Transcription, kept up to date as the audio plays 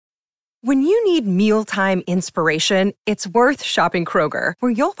When you need mealtime inspiration, it's worth shopping Kroger,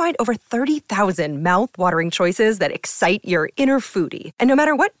 where you'll find over 30,000 mouth-watering choices that excite your inner foodie. And no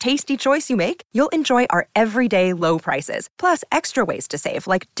matter what tasty choice you make, you'll enjoy our everyday low prices, plus extra ways to save,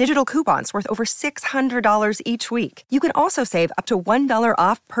 like digital coupons worth over $600 each week. You can also save up to $1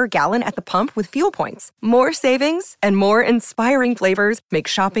 off per gallon at the pump with fuel points. More savings and more inspiring flavors make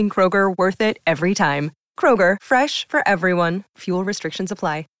shopping Kroger worth it every time. Kroger, fresh for everyone. Fuel restrictions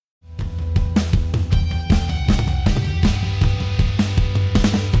apply.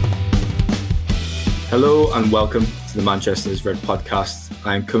 Hello and welcome to the Manchester's Red podcast.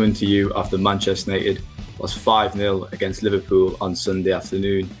 I am coming to you after Manchester United lost 5-0 against Liverpool on Sunday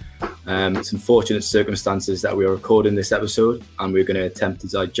afternoon. It's unfortunate circumstances that we are recording this episode, and we're going to attempt to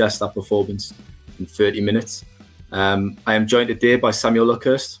digest that performance in 30 minutes. I am joined today by Samuel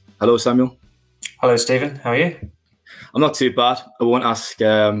Luckhurst. Hello, Samuel. Hello, Stephen. How are you? I'm not too bad. I won't ask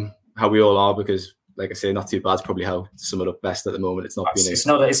how we all are because, like I say, not too bad is probably how to sum it up best at the moment. It's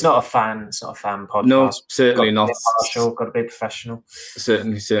not a fan podcast. No, certainly not. Got to be professional.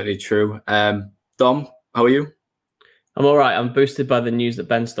 Certainly true. Dom, how are you? I'm all right. I'm boosted by the news that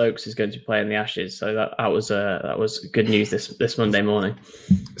Ben Stokes is going to play in the Ashes. So that was good news this Monday morning.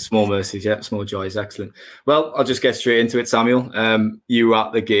 Small mercies, yeah, small joys, excellent. Well, I'll just get straight into it, Samuel. You were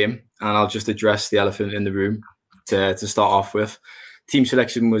at the game, and I'll just address the elephant in the room to start off with. Team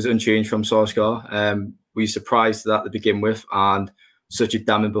selection was unchanged from Solskjaer. Were you surprised at that to begin with? And such a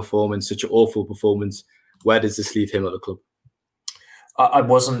damning performance, such an awful performance. Where does this leave him at the club? I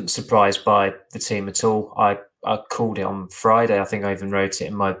wasn't surprised by the team at all. I called it on Friday. I think I even wrote it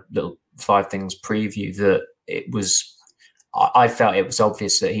in my little 5 things preview that it was. I felt it was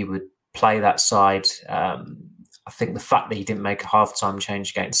obvious that he would play that side. I think the fact that he didn't make a halftime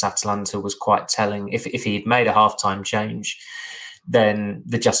change against Atalanta was quite telling. If he had made a halftime change, then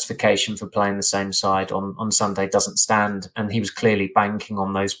the justification for playing the same side on Sunday doesn't stand. And he was clearly banking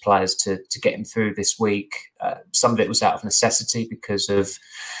on those players to get him through this week. Some of it was out of necessity because of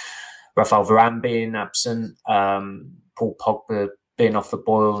Rafael Varane being absent, Paul Pogba being off the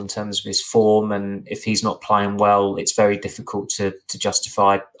boil in terms of his form. And if he's not playing well, it's very difficult to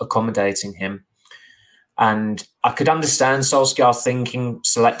justify accommodating him. And I could understand Solskjaer thinking,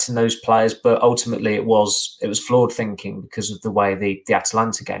 selecting those players, but ultimately it was flawed thinking because of the way the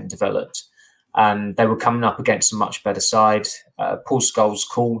Atalanta game developed. And they were coming up against a much better side. Paul Scholes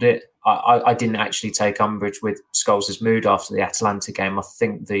called it. I didn't actually take umbrage with Scholes' mood after the Atalanta game. I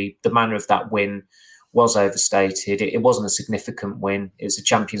think the manner of that win was overstated. It wasn't a significant win. It was a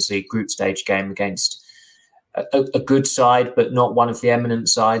Champions League group stage game against a good side, but not one of the eminent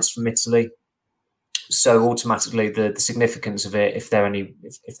sides from Italy. So automatically, the significance of it, if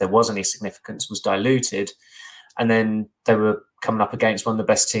there was any significance, was diluted. And then they were coming up against one of the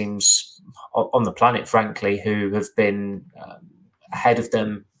best teams on the planet, frankly, who have been ahead of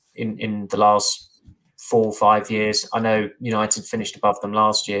them in the last 4 or 5 years. I know United finished above them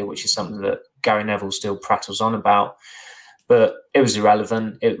last year, which is something that Gary Neville still prattles on about. But it was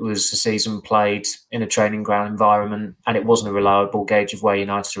irrelevant. It was a season played in a training ground environment, and it wasn't a reliable gauge of where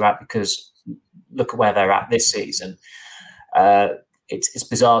United are at because look at where they're at this season. It's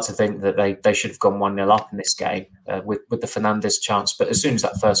bizarre to think that they should have gone 1-0 up in this game with the Fernandes chance. But as soon as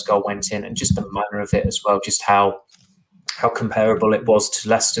that first goal went in, and just the manner of it as well, just how comparable it was to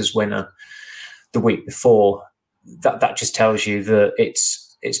Leicester's winner the week before, that just tells you that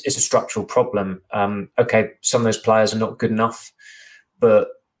it's a structural problem. Okay, some of those players are not good enough, but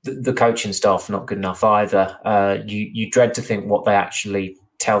the coaching staff are not good enough either. You dread to think what they actually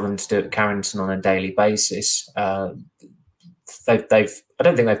tell them to do at Carrington on a daily basis. I don't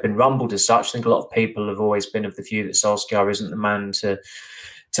think they've been rumbled as such. I think a lot of people have always been of the view that Solskjaer isn't the man to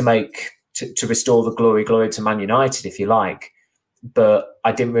restore the glory to Man United, if you like. But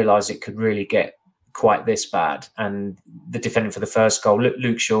I didn't realise it could really get quite this bad. And the defending for the first goal,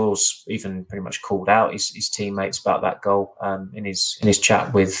 Luke Shaw's even pretty much called out his teammates about that goal in his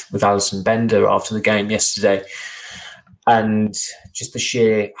chat with Alisson Bender after the game yesterday. And just the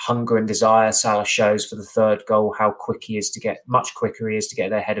sheer hunger and desire Salah shows for the third goal, how much quicker he is to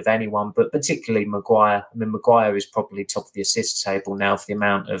get ahead of anyone, but particularly Maguire. I mean, Maguire is probably top of the assist table now for the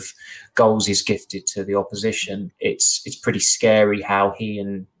amount of goals he's gifted to the opposition. It's pretty scary how he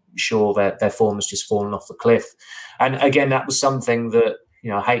and Shaw, their form has just fallen off the cliff. And again, that was something that,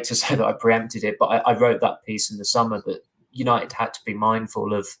 I hate to say that I preempted it, but I wrote that piece in the summer that United had to be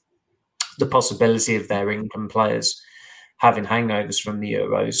mindful of the possibility of their England players having hangovers from the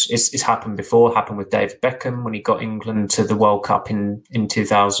Euros. It's happened before. It happened with David Beckham when he got England to the World Cup in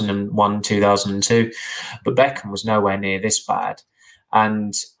 2001, 2002. But Beckham was nowhere near this bad.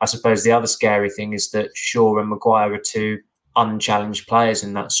 And I suppose the other scary thing is that Shaw and Maguire are two unchallenged players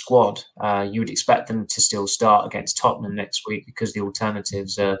in that squad. You would expect them to still start against Tottenham next week because the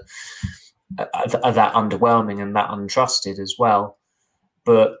alternatives are that underwhelming and that untrusted as well.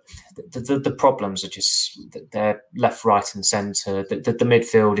 But the problems are just, they're left, right and centre. The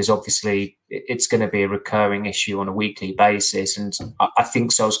midfield is obviously, it's going to be a recurring issue on a weekly basis. And I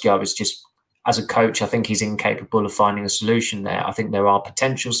think Solskjaer is just, as a coach, I think he's incapable of finding a solution there. I think there are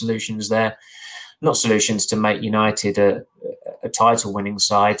potential solutions there, not solutions to make United a title-winning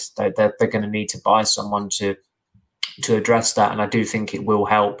side. They're going to need to buy someone to address that. And I do think it will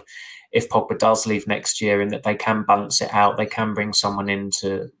help if Pogba does leave next year, in that they can balance it out. They can bring someone in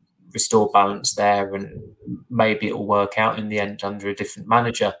to restore balance there, and maybe it will work out in the end under a different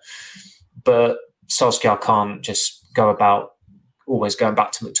manager. But Solskjaer can't just go about always going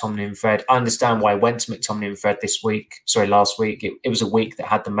back to McTominay and Fred. I understand why he went to McTominay and Fred last week. It was a week that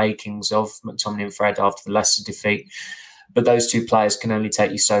had the makings of McTominay and Fred after the Leicester defeat. But those two players can only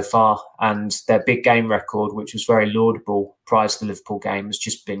take you so far. And their big game record, which was very laudable prior to the Liverpool game, has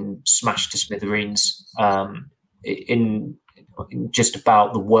just been smashed to smithereens in just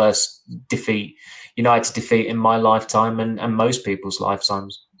about the worst United defeat in my lifetime and most people's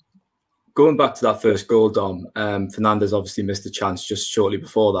lifetimes. Going back to that first goal, Dom, Fernandes obviously missed a chance just shortly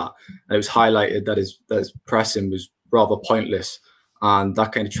before that. And it was highlighted that his pressing was rather pointless. And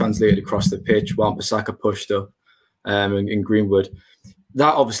that kind of translated across the pitch. Wan-Bissaka pushed up in Greenwood.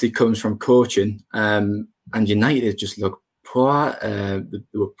 That obviously comes from coaching. And United just looked poor. They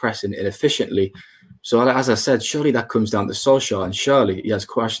were pressing inefficiently. So as I said, surely that comes down to Solskjaer. And surely he has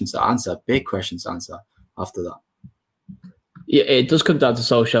questions to answer, big questions to answer after that. Yeah, it does come down to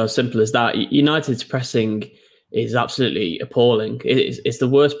Solskjaer, as simple as that. United's pressing is absolutely appalling. It's the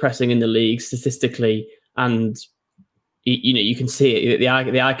worst pressing in the league statistically, and you can see it. The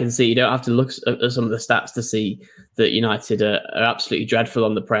eye can see. You don't have to look at some of the stats to see that United are absolutely dreadful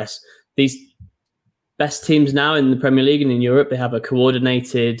on the press. These best teams now in the Premier League and in Europe, they have a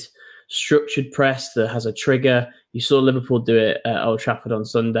coordinated, structured press that has a trigger. You saw Liverpool do it at Old Trafford on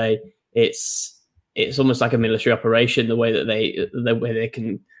Sunday. It's almost like a military operation, the way that they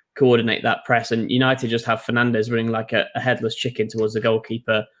can coordinate that press. And United just have Fernandes running like a headless chicken towards the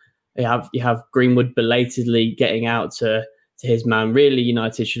goalkeeper. You have Greenwood belatedly getting out to his man. Really,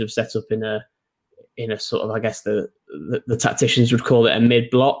 United should have set up in a sort of, I guess the tacticians would call it a mid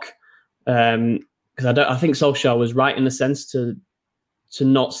block. Because I think Solskjaer was right in the sense to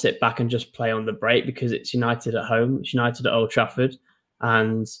not sit back and just play on the break, because it's United at home, it's United at Old Trafford,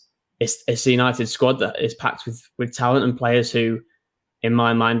 and it's the United squad that is packed with talent and players who, in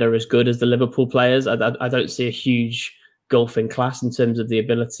my mind, are as good as the Liverpool players. I don't see a huge gulf in class in terms of the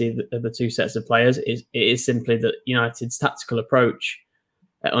ability of the two sets of players. It is simply that United's tactical approach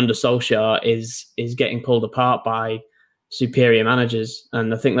under Solskjaer is getting pulled apart by superior managers,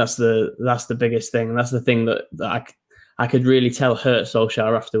 and I think that's the biggest thing. And that's the thing that I could really tell hurt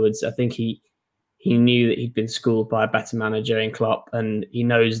Solskjaer afterwards. I think he knew that he'd been schooled by a better manager in Klopp, and he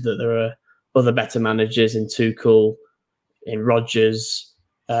knows that there are other better managers in Tuchel, in Rodgers,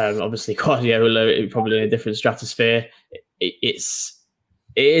 obviously Guardiola, probably in a different stratosphere. It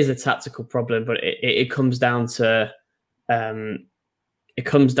is a tactical problem, but it comes down to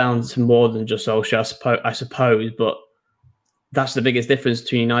more than just Solskjaer, I suppose. But that's the biggest difference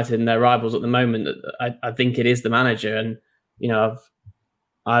between United and their rivals at the moment. I think it is the manager, and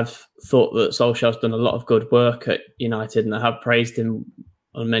I've thought that Solskjaer's done a lot of good work at United, and I have praised him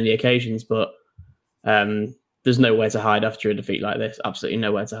on many occasions, but there's nowhere to hide after a defeat like this. Absolutely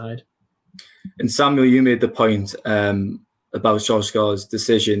nowhere to hide. And Samuel, you made the point about Solskjaer's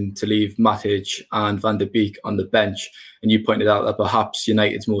decision to leave Matic and Van der Beek on the bench, and you pointed out that perhaps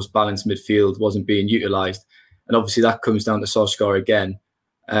United's most balanced midfield wasn't being utilised. And obviously that comes down to Solskjaer again.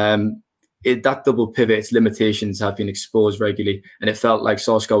 That double pivot, its limitations have been exposed regularly, and it felt like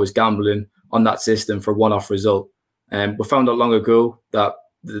Solskjaer was gambling on that system for a one-off result. We found out long ago that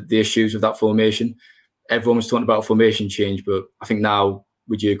the issues with that formation, everyone was talking about a formation change, but I think now,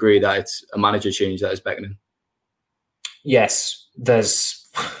 would you agree that it's a manager change that is beckoning? Yes,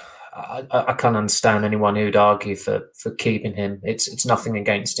 I can't understand anyone who'd argue for keeping him. It's nothing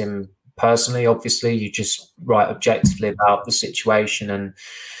against him personally, obviously. You just write objectively about the situation, and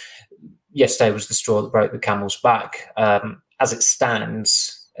yesterday was the straw that broke the camel's back. As it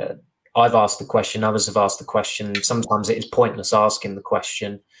stands, I've asked the question, others have asked the question. Sometimes it is pointless asking the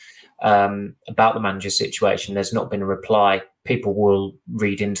question about the manager's situation. There's not been a reply. People will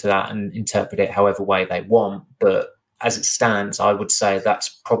read into that and interpret it however way they want. But as it stands, I would say that's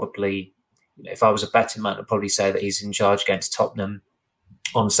probably, if I was a betting man, I'd probably say that he's in charge against Tottenham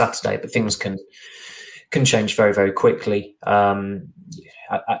on Saturday, but things can change very, very quickly.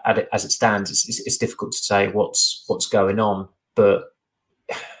 As it stands, it's difficult to say what's going on, but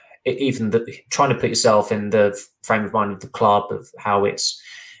even trying to put yourself in the frame of mind of the club, of how it's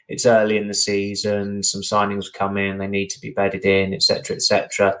early in the season, some signings come in, they need to be bedded in, etc.,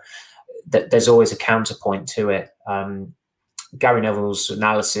 etc. There's always a counterpoint to it. Gary Neville's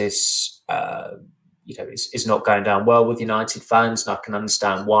analysis, is not going down well with United fans, and I can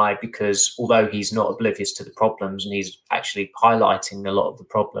understand why, because although he's not oblivious to the problems and he's actually highlighting a lot of the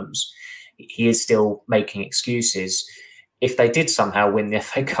problems, he is still making excuses. If they did somehow win the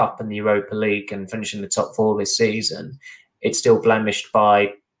FA Cup and the Europa League and finish in the top 4 this season, it's still blemished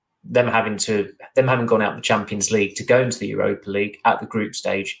by them having gone out the Champions League to go into the Europa League at the group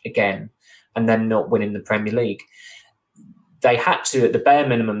stage again, and then not winning the Premier League. They had to, at the bare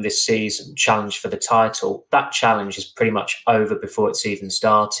minimum this season, challenge for the title. That challenge is pretty much over before it's even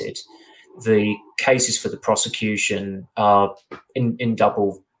started. The cases for the prosecution are in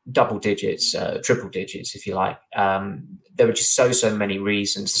double digits, triple digits, if you like. There are just so many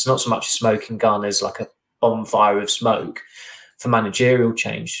reasons. There's not so much a smoking gun as like a bonfire of smoke for managerial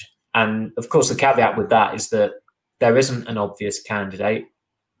change. And of course, the caveat with that is that there isn't an obvious candidate.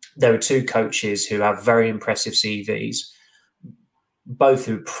 There are 2 coaches who have very impressive CVs, both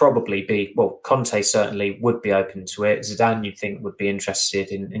who probably be, well, Conte certainly would be open to it. Zidane, you'd think, would be interested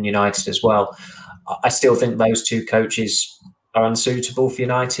in United as well. I still think those 2 coaches are unsuitable for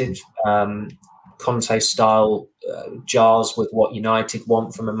United. Conte's style jars with what United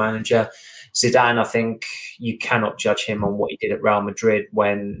want from a manager. Zidane, I think you cannot judge him on what he did at Real Madrid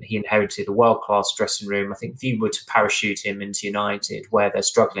when he inherited a world-class dressing room. I think if you were to parachute him into United, where they're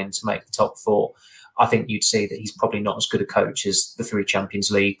struggling to make the top 4, I think you'd see that he's probably not as good a coach as the 3 Champions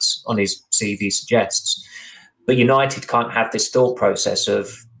Leagues on his CV suggests. But United can't have this thought process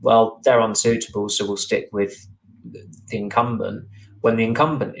of, well, they're unsuitable, so we'll stick with the incumbent, when the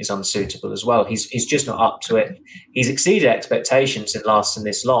incumbent is unsuitable as well. He's just not up to it. He's exceeded expectations in lasting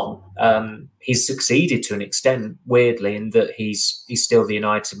this long. He's succeeded to an extent, weirdly, in that he's still the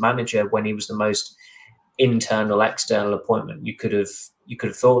United manager when he was the most internal, external appointment you could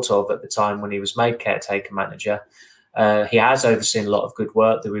have thought of at the time when he was made caretaker manager. He has overseen a lot of good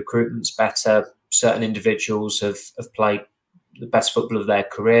work. The recruitment's better. Certain individuals have played the best football of their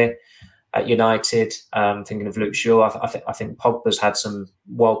career at United. Thinking of Luke Shaw, I think Pogba's had some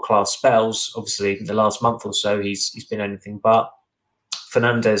world-class spells. Obviously, in the last month or so, he's been anything but.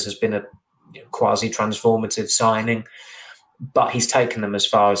 Fernandes has been a quasi-transformative signing, but he's taken them as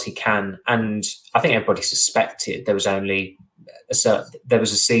far as he can. And I think everybody suspected there was only there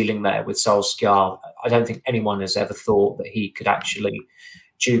was a ceiling there with Solskjaer. I don't think anyone has ever thought that he could actually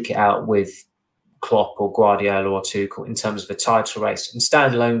duke it out with Klopp or Guardiola or Tuchel in terms of a title race. In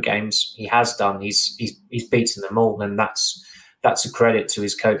standalone games, he has done. He's beaten them all, and that's a credit to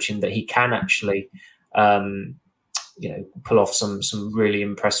his coaching that he can actually pull off some really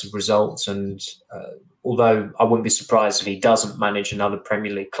impressive results. And although I wouldn't be surprised if he doesn't manage another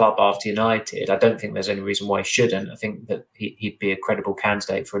Premier League club after United, I don't think there's any reason why he shouldn't. I think that he'd be a credible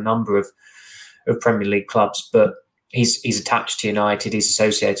candidate for a number of Premier League clubs, but he's attached to United, he's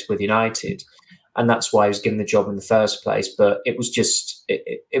associated with United, and that's why he was given the job in the first place. But it was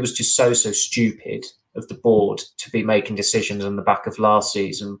just so stupid of the board to be making decisions on the back of last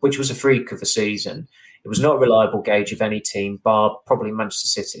season, which was a freak of a season. It was not a reliable gauge of any team, bar probably Manchester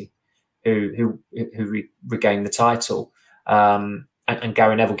City, who regained the title. And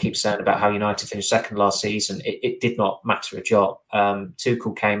Gary Neville keeps saying about how United finished second last season. It did not matter a jot.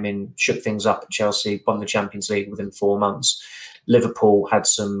 Tuchel came in, shook things up at Chelsea, won the Champions League within 4 months. Liverpool had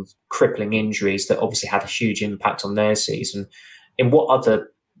some crippling injuries that obviously had a huge impact on their season. In what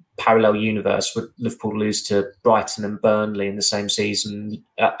other parallel universe would Liverpool lose to Brighton and Burnley in the same season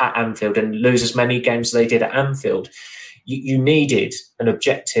at Anfield and lose as many games as they did at Anfield? You needed an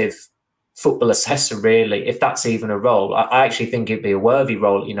objective football assessor, really, if that's even a role. I actually think it'd be a worthy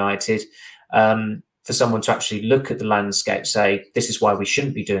role at United for someone to actually look at the landscape, say, this is why we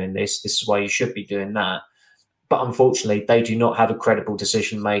shouldn't be doing this is why you should be doing that. But unfortunately, they do not have a credible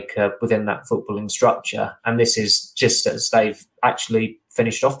decision maker within that footballing structure. And this is just as they've actually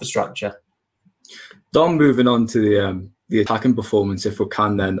finished off the structure. Dom, moving on to the attacking performance, if we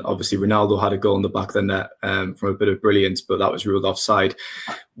can, then obviously Ronaldo had a goal in the back of the net from a bit of brilliance, but that was ruled offside.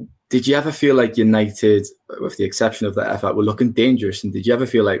 Did you ever feel like United, with the exception of that effort, were looking dangerous? And did you ever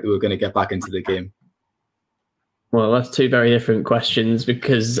feel like they were going to get back into the game? Well, that's 2 very different questions,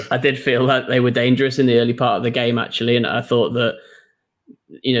 because I did feel that they were dangerous in the early part of the game, actually. And I thought that,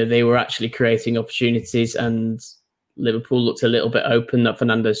 they were actually creating opportunities. And Liverpool looked a little bit open. That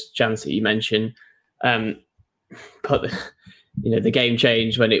Fernandes chance that you mentioned, but the game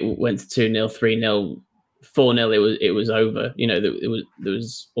changed when it went to 2-0, 3-0, 4-0. It was over. There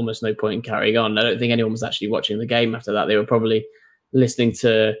was almost no point in carrying on. I don't think anyone was actually watching the game after that. They were probably listening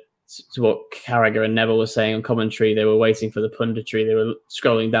to what Carragher and Neville were saying on commentary. They were waiting for the punditry. They were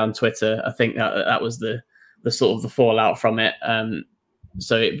scrolling down Twitter. I think that was the sort of the fallout from it.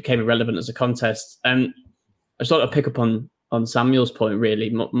 So it became irrelevant as a contest. And I just thought I'd pick up on Samuel's point, really,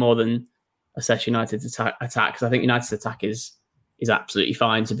 more than assess United's attack, because I think United's attack is absolutely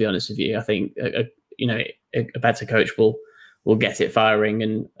fine, to be honest with you. I think a better coach will get it firing,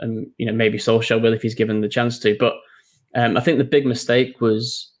 and maybe Solskjaer will if he's given the chance to. But I think the big mistake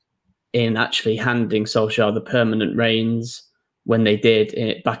was in actually handing Solskjaer the permanent reins when they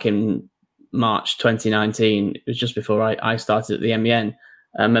did back in March 2019. It was just before I started at the MEN.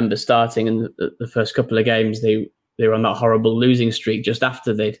 I remember starting, and the first couple of games they were on that horrible losing streak just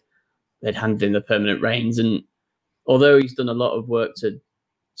after they'd handed in the permanent reins. And although he's done a lot of work to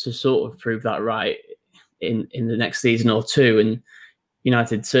sort of prove that right in the next season or two, and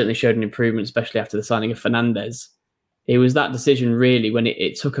United certainly showed an improvement, especially after the signing of Fernandes, it was that decision really when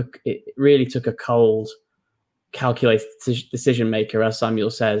it really took a cold, calculated decision maker, as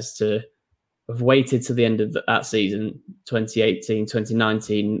Samuel says, to have waited to the end of that season, 2018,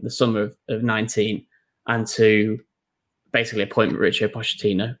 2019, the summer of 19, and to basically appoint Mauricio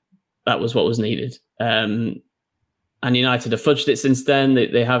Pochettino. That was what was needed. And United have fudged it since then.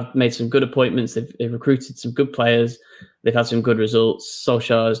 They have made some good appointments. They've recruited some good players. They've had some good results.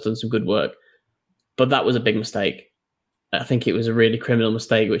 Solskjaer has done some good work. But that was a big mistake. I think it was a really criminal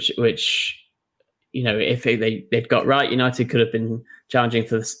mistake, which if they'd got right, United could have been challenging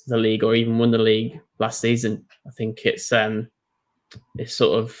for the league or even won the league last season. I think it's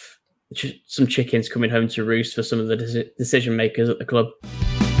sort of some chickens coming home to roost for some of the decision makers at the club.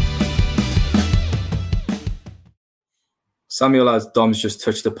 Samuel, as Dom's just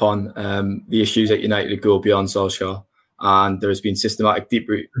touched upon, the issues at United go beyond Solskjaer, and there has been systematic,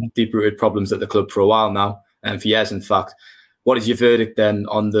 deep-rooted problems at the club for a while now, and for years, in fact. What is your verdict then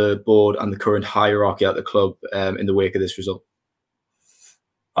on the board and the current hierarchy at the club in the wake of this result?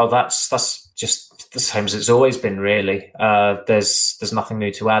 Oh, that's just the same as it's always been, really. There's nothing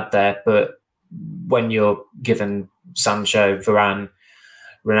new to add there. But when you're given Sancho, Varane,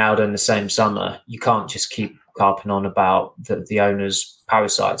 Ronaldo in the same summer, you can't just keep carping on about the owners'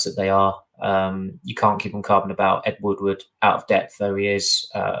 parasites that they are. You can't keep on carping about Ed Woodward, out of depth though he is.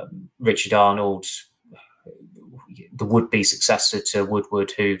 Richard Arnold, the would-be successor to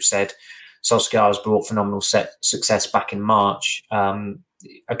Woodward, who said Solskjaer has brought phenomenal success back in March.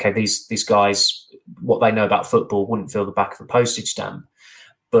 Okay, these guys, what they know about football wouldn't fill the back of a postage stamp.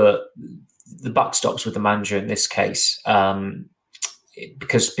 But the buck stops with the manager in this case,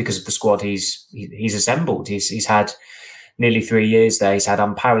 because of the squad he's assembled. He's had nearly 3 years there. He's had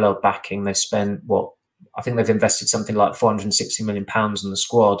unparalleled backing. They've spent I think they've invested something like £460 million in the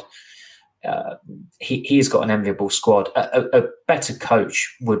squad. He's got an enviable squad. A better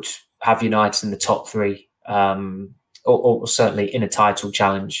coach would have United in the top three, or certainly in a title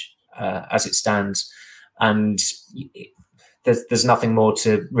challenge as it stands. And there's nothing more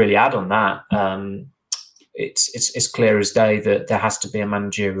to really add on that. It's clear as day that there has to be a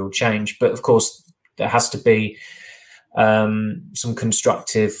managerial change, but of course there has to be some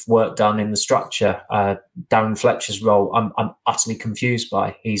constructive work done in the structure. Darren Fletcher's role, I'm utterly confused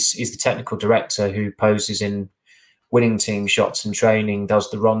by. He's the technical director who poses in winning team shots and training,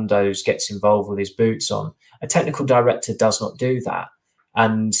 does the rondos, gets involved with his boots on. A technical director does not do that,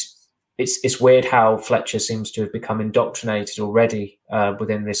 and it's weird how Fletcher seems to have become indoctrinated already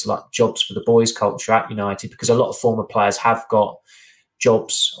within this like jobs for the boys culture at United, because a lot of former players have got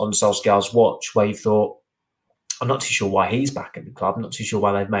jobs on Solskjaer's watch where you thought, I'm not too sure why he's back at the club. I'm not too sure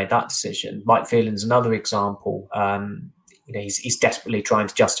why they've made that decision. Mike Phelan's another example. He's desperately trying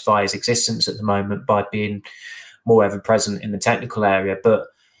to justify his existence at the moment by being more ever present in the technical area. But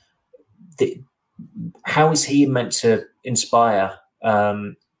how is he meant to inspire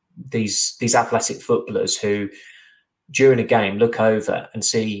these athletic footballers who, during a game, look over and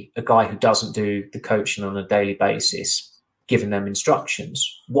see a guy who doesn't do the coaching on a daily basis giving them instructions?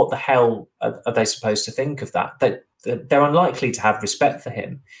 What the hell are they supposed to think of that? They're unlikely to have respect for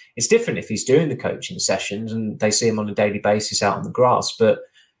him. It's different if he's doing the coaching sessions and they see him on a daily basis out on the grass. But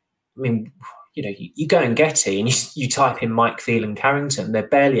I mean, you go and Getty and you type in Mike Phelan Carrington. There are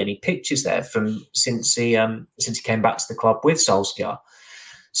barely any pictures there since he came back to the club with Solskjaer.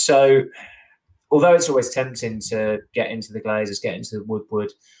 So, although it's always tempting to get into the Glazers, get into the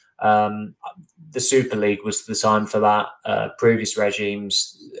Woodward, The Super League was the time for that. Previous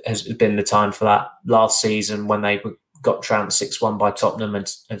regimes has been the time for that. Last season, when they got trounced 6-1 by Tottenham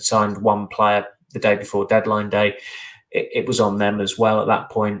and signed one player the day before deadline day, it was on them as well at that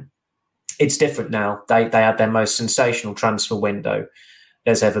point. It's different now. They had their most sensational transfer window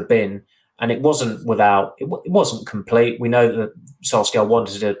there's ever been. And it wasn't complete. We know that Solskjaer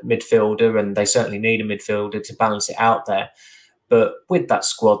wanted a midfielder, and they certainly need a midfielder to balance it out there. But with that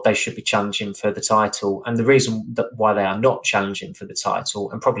squad, they should be challenging for the title. And the reason why they are not challenging for the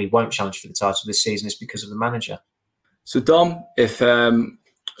title, and probably won't challenge for the title this season, is because of the manager. So, Dom, if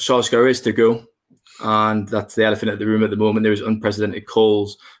Solskjaer is to go, and that's the elephant in the room at the moment, there is unprecedented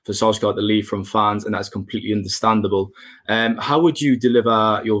calls for Solskjaer to leave from fans, and that's completely understandable. How would you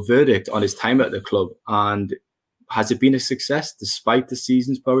deliver your verdict on his time at the club? And has it been a success despite the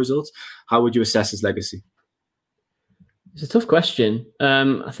season's poor results? How would you assess his legacy? It's a tough question.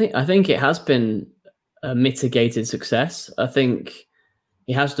 I think it has been a mitigated success. I think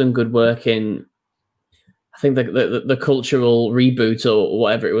he has done good work in. I think the cultural reboot, or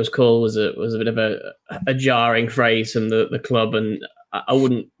whatever it was called, was a bit of a jarring phrase from the club, and I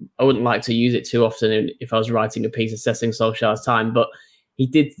wouldn't like to use it too often if I was writing a piece assessing Solskjaer's time. But he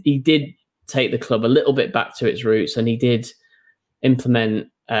did take the club a little bit back to its roots, and he did implement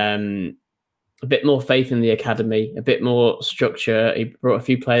a bit more faith in the academy, a bit more structure. He brought a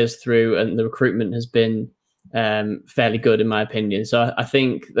few players through, and the recruitment has been fairly good, in my opinion. So I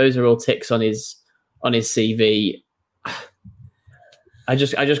think those are all ticks on his CV. I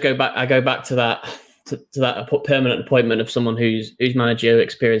go back to that permanent appointment of someone whose managerial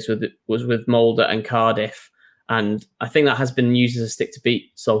experience was with Mulder and Cardiff, and I think that has been used as a stick to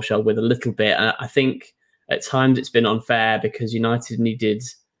beat Solskjaer with a little bit. And I think at times it's been unfair because United needed.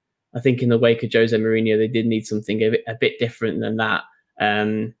 I think in the wake of Jose Mourinho, they did need something a bit different than that.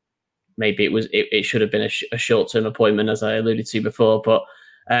 Maybe it should have been a short-term appointment, as I alluded to before. But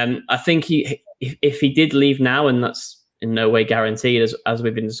I think if he did leave now, and that's in no way guaranteed, as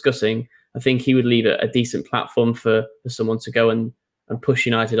we've been discussing, I think he would leave a decent platform for someone to go and push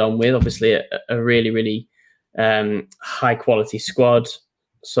United on with. Obviously, a really, really high-quality squad,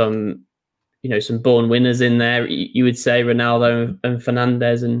 some born winners in there. You would say Ronaldo and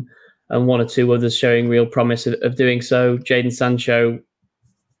Fernandes and one or two others showing real promise of doing so. Jadon Sancho,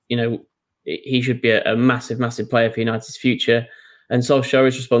 he should be a massive, massive player for United's future. And Solskjaer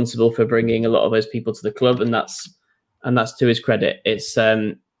is responsible for bringing a lot of those people to the club, and that's to his credit.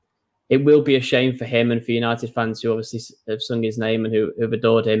 It will be a shame for him and for United fans who obviously have sung his name and who have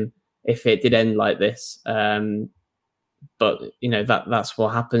adored him if it did end like this. But that's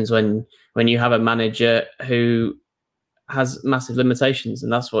what happens when you have a manager who has massive limitations,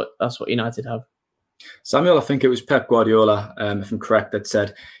 and that's what United have. Samuel, I think it was Pep Guardiola, if I'm correct, that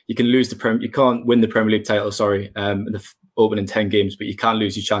said you can't win the Premier League title. In the opening 10 games, but you can't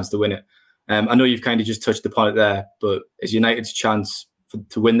lose your chance to win it. I know you've kind of just touched upon it there, but is United's chance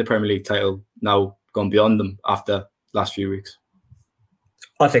to win the Premier League title now gone beyond them after last few weeks?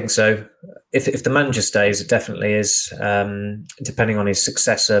 I think so. If the manager stays, it definitely is. Depending on his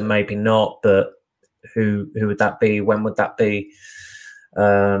successor, maybe not. But who would that be? When would that be?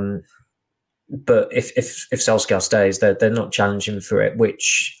 But if Solskjaer stays, they're not challenging for it,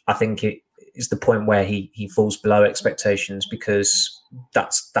 which I think it is the point where he falls below expectations, because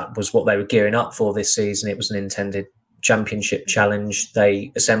that was what they were gearing up for this season. It was an intended championship challenge.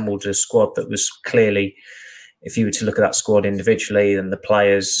 They assembled a squad that was clearly, if you were to look at that squad individually and the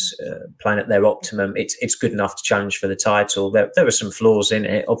players playing at their optimum, it's good enough to challenge for the title. There were some flaws in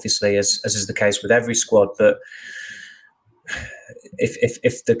it, obviously, as is the case with every squad. But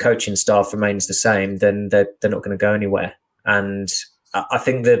if the coaching staff remains the same, then they're not going to go anywhere. And I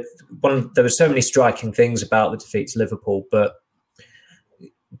think that there were so many striking things about the defeat to Liverpool, but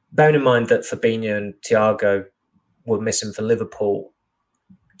bearing in mind that Fabinho and Thiago were missing for Liverpool,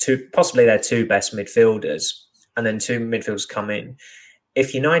 possibly their two best midfielders, and then two midfielders come in.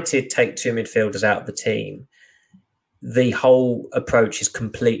 If United take two midfielders out of the team, the whole approach is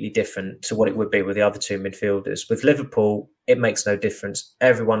completely different to what it would be with the other two midfielders. With Liverpool, it makes no difference.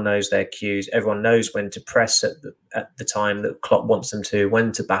 Everyone knows their cues. Everyone knows when to press at the time that Klopp wants them to,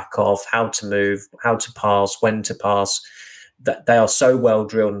 when to back off, how to move, how to pass, when to pass. That they are so well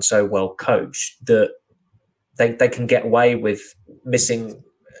drilled and so well coached that they can get away with missing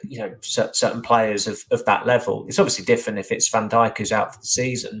certain players of that level. It's obviously different if it's Van Dijk who's out for the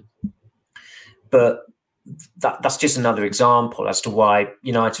season, but that's just another example as to why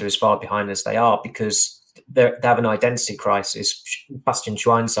United are as far behind as they are, because they have an identity crisis. Bastian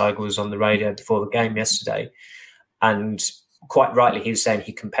Schweinsteiger was on the radio before the game yesterday, and quite rightly, he was saying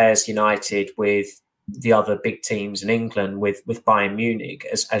he compares United with the other big teams in England, with Bayern Munich,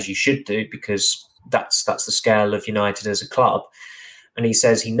 as you should do, because that's the scale of United as a club. And he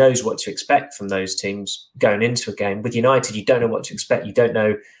says he knows what to expect from those teams going into a game. With United, you don't know what to expect. You don't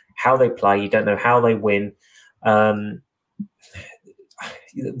know how they play. You don't know how they win. The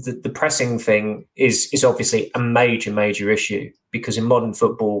pressing thing is obviously a major issue, because in modern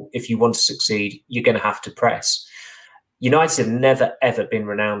football, if you want to succeed, you're going to have to press. United have never, ever been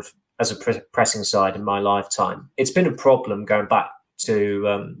renowned as a pressing side in my lifetime. It's been a problem going back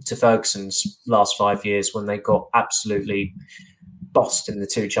to Ferguson's last 5 years, when they got absolutely bossed in the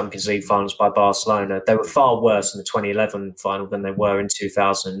 2 Champions League finals by Barcelona. They were far worse in the 2011 final than they were in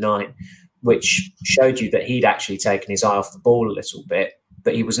 2009, which showed you that he'd actually taken his eye off the ball a little bit,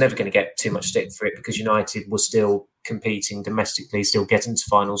 but he was never going to get too much stick for it, because United was still competing domestically, still getting to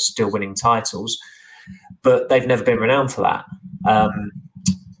finals, still winning titles. But they've never been renowned for that.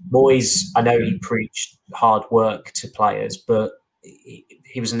 Moyes, I know he preached hard work to players, but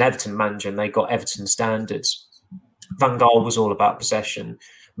he was an Everton manager and they got Everton standards. Van Gaal was all about possession.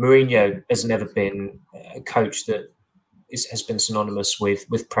 Mourinho has never been a coach that has been synonymous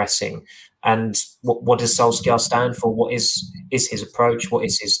with pressing. And what does Solskjaer stand for? What is his approach? What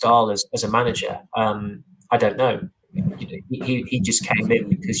is his style as a manager? I don't know. He just came in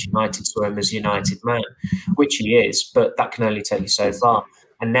because United saw him as a United man, which he is, but that can only take you so far.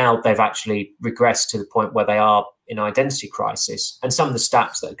 And now they've actually regressed to the point where they are in identity crisis. And some of the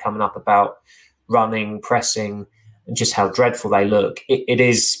stats that are coming up about running, pressing, and just how dreadful they look, it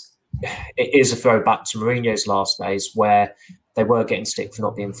is a throwback to Mourinho's last days, where they were getting stick for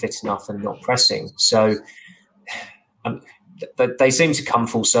not being fit enough and not pressing. So they seem to come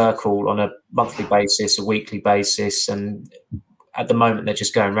full circle on a monthly basis, a weekly basis, and at the moment they're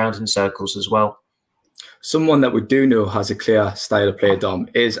just going round in circles as well. Someone that we do know has a clear style of play, Dom,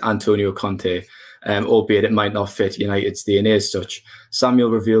 is Antonio Conte, albeit it might not fit United's DNA as such. Samuel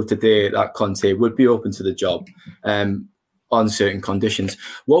revealed today that Conte would be open to the job on certain conditions.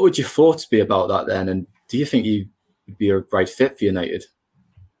 What would your thoughts be about that then? And do you think he would be a right fit for United?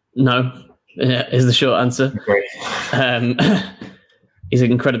 No, is the short answer. He's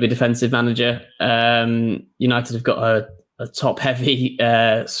an incredibly defensive manager. United have got a top-heavy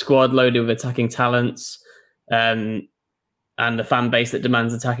squad loaded with attacking talents, and a fan base that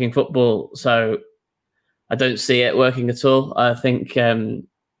demands attacking football. So I don't see it working at all. I think the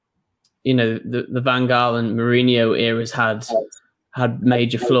Van Gaal and Mourinho eras had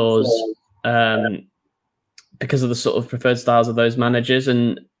major flaws because of the sort of preferred styles of those managers,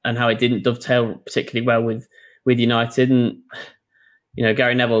 and how it didn't dovetail particularly well with United. And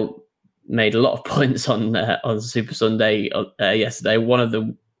Gary Neville made a lot of points on Super Sunday yesterday. One of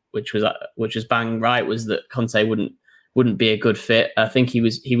them, which was bang right, was that Conte wouldn't be a good fit. I think he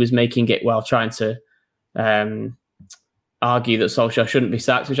was making it while trying to argue that Solskjaer shouldn't be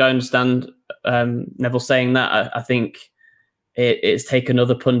sacked, which I understand Neville saying that. I think it's taken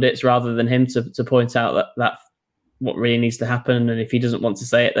other pundits rather than him to point out that what really needs to happen. And if he doesn't want to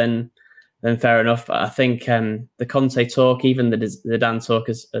say it, then fair enough. I think the Conte talk, even the Dan talk,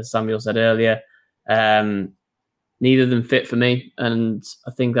 as Samuel said earlier, neither of them fit for me. And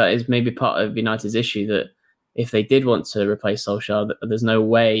I think that is maybe part of United's issue, that if they did want to replace Solskjaer, there's no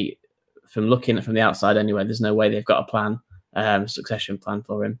way, from looking at from the outside anyway, there's no way they've got a plan, succession plan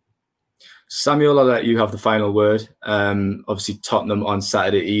for him. Samuel, I'll let you have the final word. Obviously, Tottenham on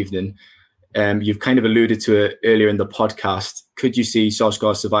Saturday evening. You've kind of alluded to it earlier in the podcast. Could you see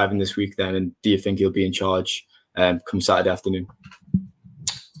Solskjaer surviving this week then? And do you think he'll be in charge come Saturday afternoon?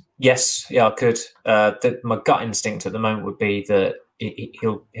 Yes, yeah, I could. My gut instinct at the moment would be that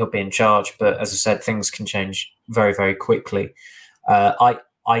he'll be in charge. But as I said, things can change very, very quickly. I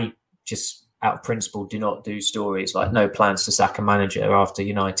just, out of principle, do not do stories like no plans to sack a manager after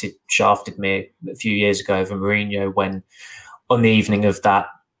United shafted me a few years ago over Mourinho, when on the evening of that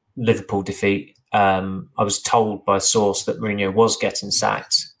Liverpool defeat, I was told by a source that Mourinho was getting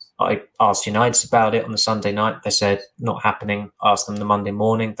sacked. I asked United about it on the Sunday night. They said, not happening. Asked them the Monday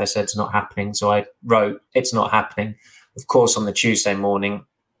morning. They said, it's not happening. So I wrote, it's not happening. Of course, on the Tuesday morning,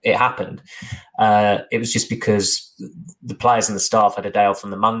 it happened. It was just because the players and the staff had a day off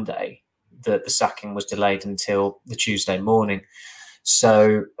on the Monday that the sacking was delayed until the Tuesday morning.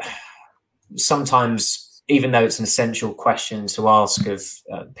 So sometimes, even though it's an essential question to ask of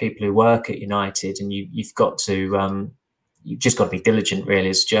people who work at United, and you've got to, you've just got to be diligent, really,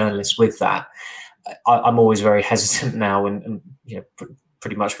 as journalists with that. I'm always very hesitant now, and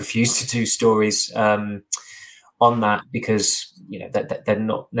pretty much refuse to do stories on on that, because they're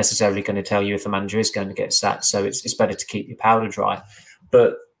not necessarily going to tell you if the manager is going to get sacked. So it's better to keep your powder dry.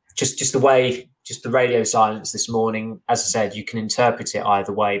 But just the radio silence this morning, as I said, you can interpret it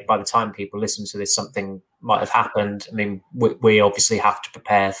either way. By the time people listen to this, something might have happened. I mean, we obviously have to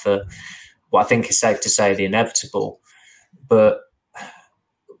prepare for what I think is safe to say the inevitable. But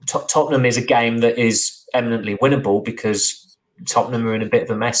Tottenham is a game that is eminently winnable, because Tottenham are in a bit of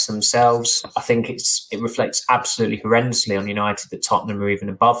a mess themselves. I think it reflects absolutely horrendously on United that Tottenham are even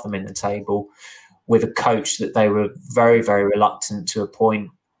above them in the table, with a coach that they were very, very reluctant to appoint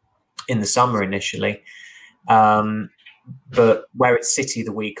in the summer initially. But where it's City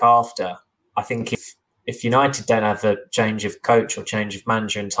the week after, I think if United don't have a change of coach or change of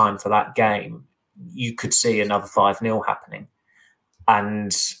manager in time for that game, you could see another 5-0 happening.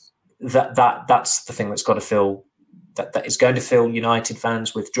 And that's the thing that's got to fill, that is going to fill United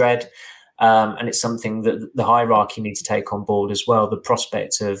fans with dread. And it's something that the hierarchy need to take on board as well. The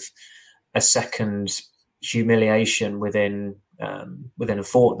prospect of a second humiliation within a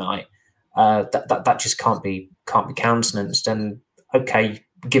fortnight, that just can't be countenanced. And okay,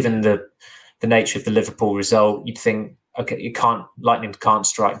 given the nature of the Liverpool result, you'd think, okay, lightning can't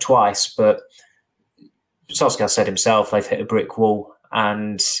strike twice, but Solskjaer said himself they've hit a brick wall,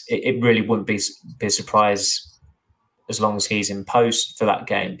 and it really wouldn't be a surprise, as long as he's in post for that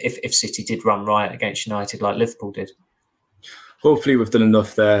game, if City did run riot against United like Liverpool did. Hopefully we've done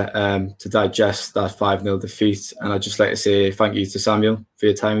enough there to digest that 5-0 defeat. And I'd just like to say thank you to Samuel for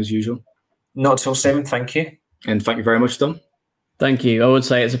your time as usual. Not at all, Simon. Thank you. And thank you very much, Dom. Thank you. I would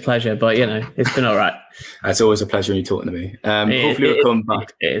say it's a pleasure, but it's been all right. It's always a pleasure when you're talking to me. Hopefully we'll come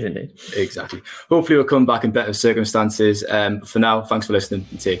back. It is indeed. Exactly. Hopefully we'll come back in better circumstances. For now, thanks for listening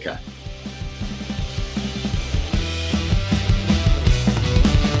and take care.